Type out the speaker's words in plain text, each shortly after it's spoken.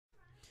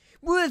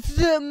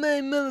What's up, my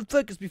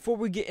motherfuckers? Before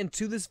we get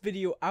into this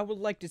video, I would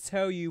like to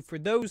tell you, for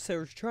those that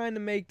are trying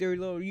to make their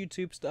little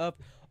YouTube stuff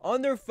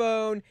on their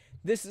phone,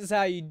 this is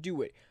how you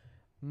do it.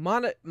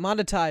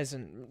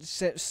 Monetizing,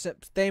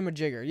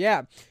 thamajigger,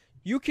 yeah.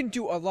 You can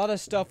do a lot of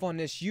stuff on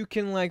this. You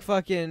can, like,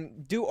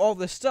 fucking do all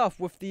the stuff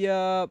with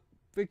the,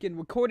 freaking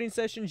recording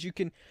sessions. You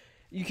can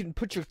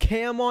put your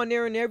cam on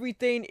there and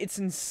everything. It's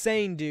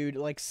insane, dude.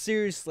 Like,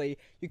 seriously.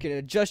 You can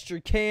adjust your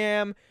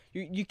cam.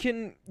 You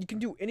can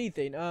do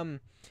anything.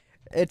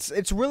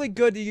 It's really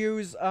good to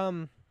use.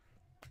 You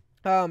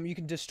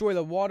can destroy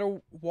the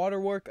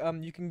waterwork.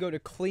 You can go to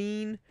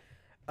clean.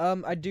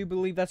 I do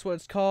believe that's what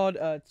it's called.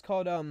 It's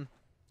called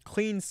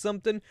clean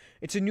something.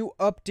 It's a new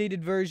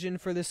updated version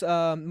for this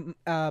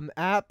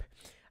app.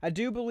 I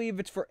do believe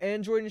it's for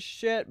Android and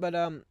shit, but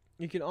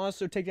you can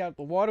also take out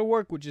the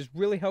waterwork, which is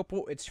really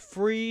helpful. It's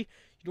free.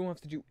 You don't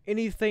have to do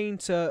anything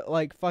to,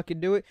 like,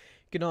 fucking do it.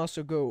 You can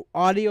also go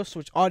audio,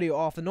 switch audio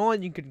off and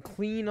on. You can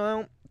clean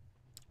out,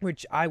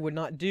 which I would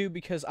not do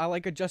because I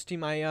like adjusting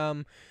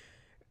my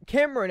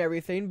camera and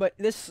everything. But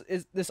this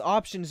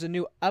option is a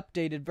new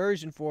updated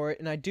version for it,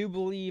 and I do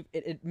believe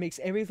it makes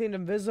everything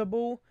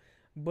invisible,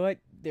 but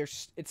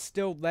it's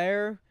still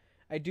there.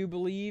 I do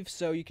believe,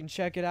 so you can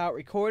check it out,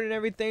 record and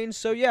everything.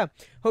 So yeah,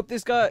 hope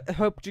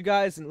you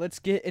guys, and let's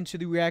get into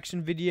the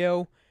reaction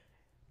video.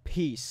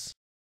 Peace.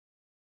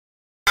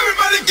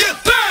 Everybody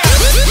get back!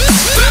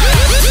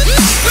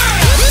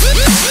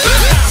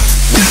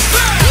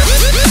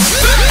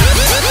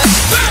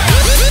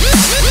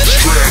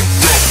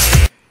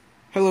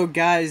 Hello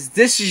guys,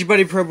 this is your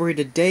buddy Probo here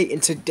today,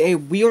 and today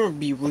we are going to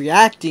be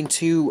reacting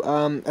to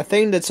a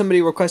thing that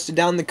somebody requested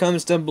down in the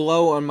comments down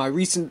below on my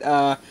recent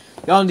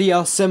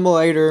DL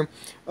simulator.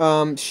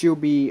 She'll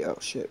be, oh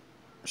shit,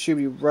 she'll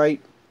be right,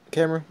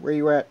 camera, where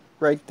you at,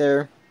 right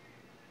there.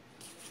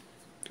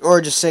 Or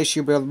just say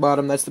she'll be on the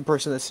bottom. That's the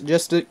person that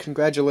suggested it.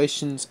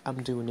 Congratulations,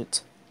 I'm doing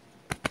it.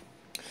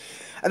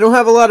 I don't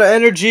have a lot of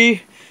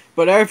energy,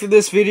 but after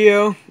this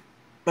video,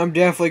 I'm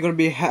definitely going to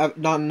be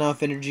not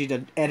enough energy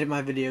to edit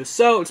my videos,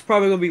 so it's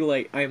probably going to be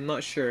late. I am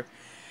not sure.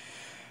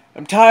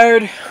 I'm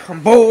tired.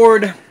 I'm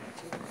bored.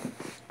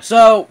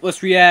 So,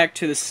 let's react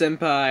to the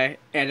Senpai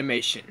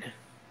animation.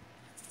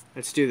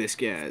 Let's do this,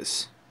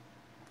 guys.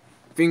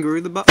 Finger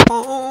the button.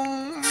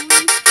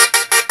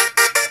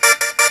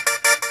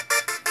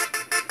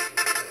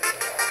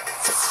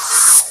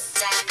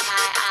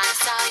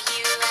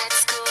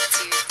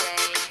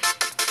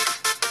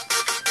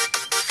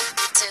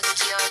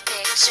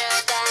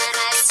 Then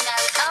I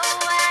snuck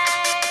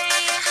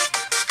away.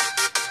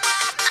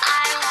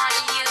 I want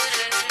you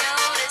to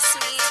notice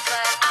me,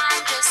 but I'm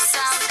just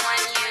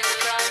someone you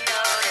don't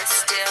notice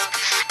still.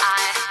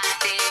 I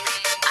think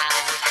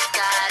I've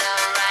got a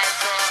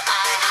rifle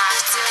I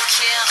have to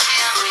kill.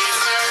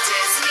 Please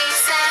notice me,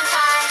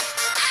 Senpai.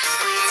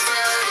 Please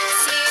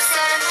notice me,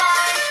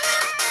 Senpai.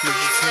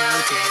 Please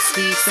notice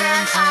me,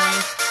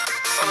 Senpai.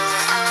 Or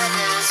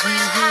others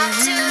will have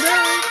to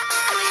die.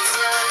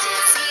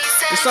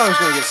 This song's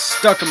gonna get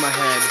stuck in my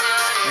head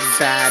and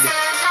bad.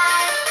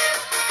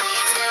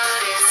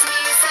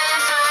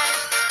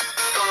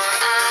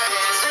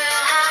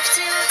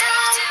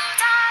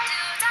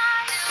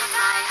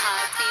 My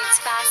heart beats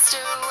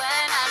faster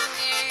when I'm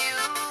near you.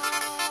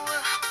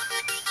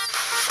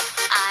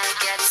 I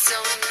get so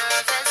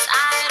nervous,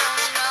 I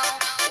don't know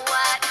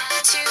what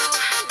to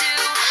do.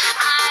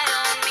 I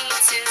don't mean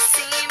to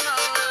seem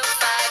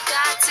aloof. I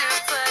got to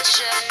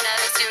push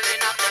another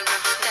student off the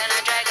roof. Then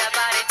I drag a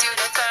body to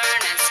the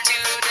furnace to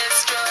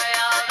destroy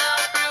all the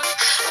proof.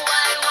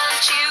 Why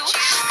won't you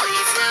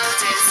please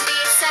notice me,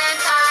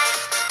 Senpai?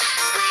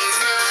 Please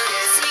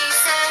notice me,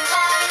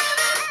 Senpai.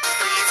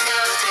 Please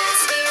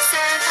notice me,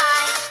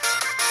 Senpai.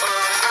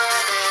 Or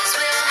others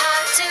will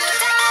have to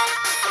die.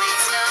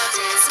 Please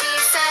notice me,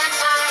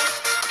 Senpai.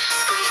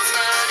 Please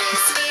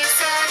notice me,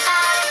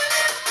 Senpai.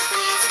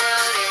 Please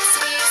notice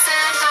me,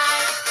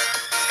 Senpai.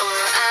 Or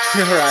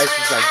others Her eyes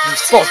was like, you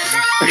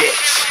fucking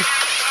bitch.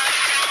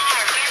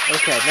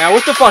 Okay, now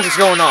what the fuck is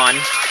going on?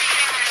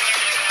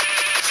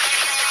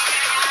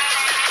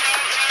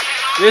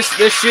 This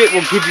shit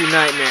will give you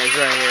nightmares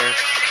right here.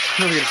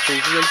 Look at his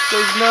face. He's like,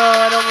 please no,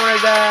 I don't want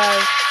to die.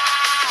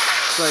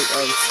 It's like,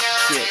 oh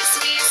shit.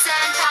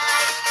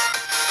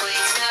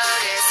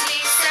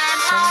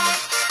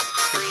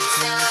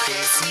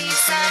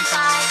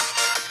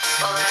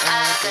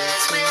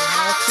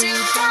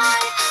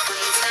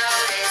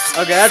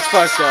 Okay, that's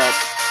fucked up.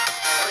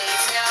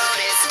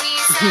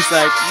 He's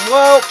like,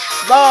 whoa,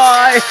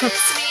 bye.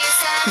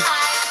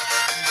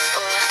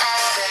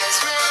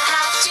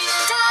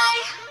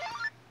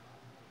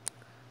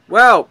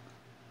 Well,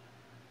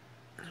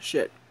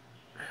 shit.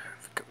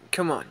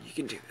 Come on, you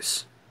can do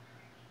this.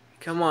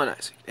 Come on,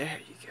 Isaac. There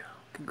you go.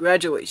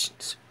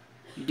 Congratulations.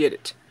 You did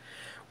it.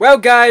 Well,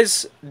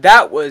 guys,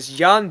 that was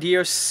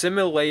Yandere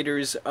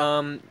Simulator's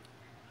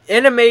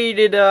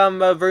animated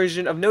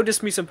version of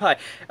Notice Me Senpai.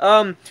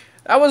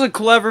 That was a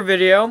clever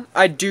video.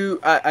 I do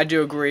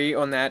agree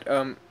on that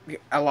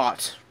a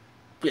lot.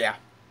 Yeah.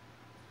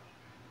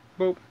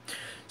 Boop.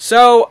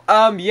 So,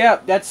 yeah,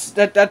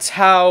 that's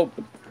how.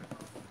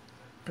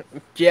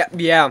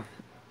 Yeah,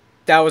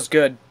 that was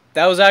good.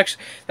 That's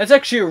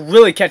actually a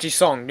really catchy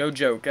song, no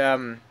joke.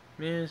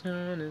 As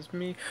known as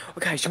me. Oh,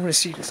 guys, you want to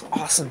see this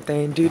awesome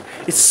thing, dude?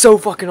 It's so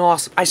fucking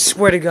awesome. I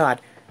swear to God.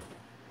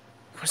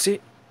 Want to see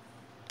it?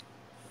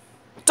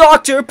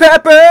 Dr.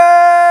 Pepper!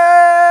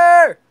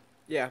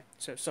 Yeah,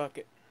 so suck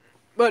it.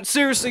 But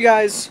seriously,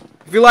 guys,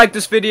 if you like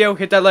this video,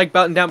 hit that like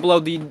button down below.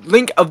 The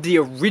link of the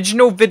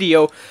original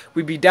video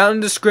will be down in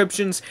the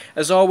descriptions.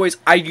 As always,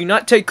 I do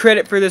not take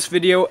credit for this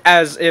video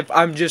as if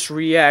I'm just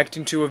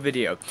reacting to a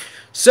video.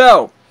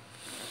 So,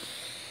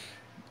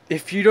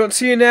 if you don't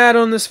see an ad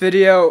on this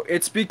video,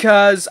 it's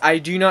because I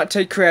do not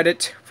take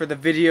credit for the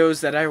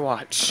videos that I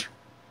watch.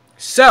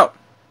 So,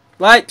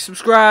 like,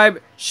 subscribe,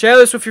 share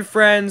this with your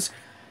friends,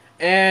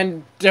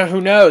 and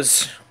who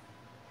knows,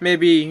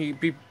 maybe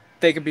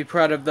they could be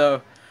proud of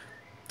the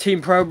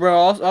Team Pro Bro,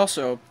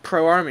 also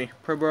Pro Army,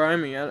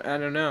 I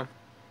don't know.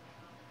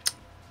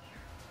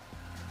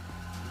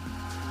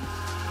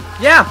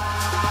 Yeah.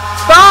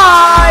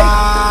 Bye.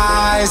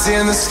 Eyes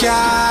in the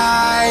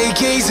sky,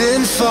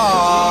 gazing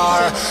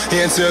far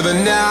into the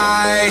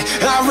night.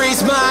 I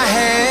raise my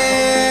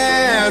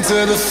hand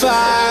to the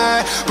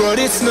fire, but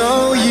it's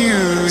no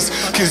use,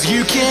 'cause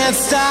you can't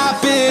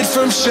stop it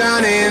from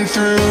shining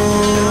through.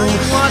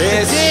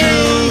 It's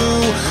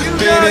true,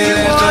 baby,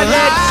 let the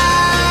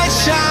light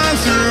shine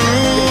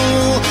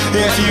through.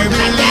 If you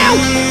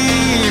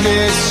believe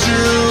it's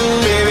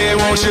true, baby,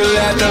 won't you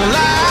let the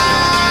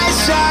light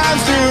shine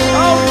through?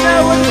 Oh no,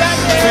 what's that?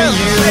 For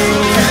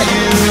you.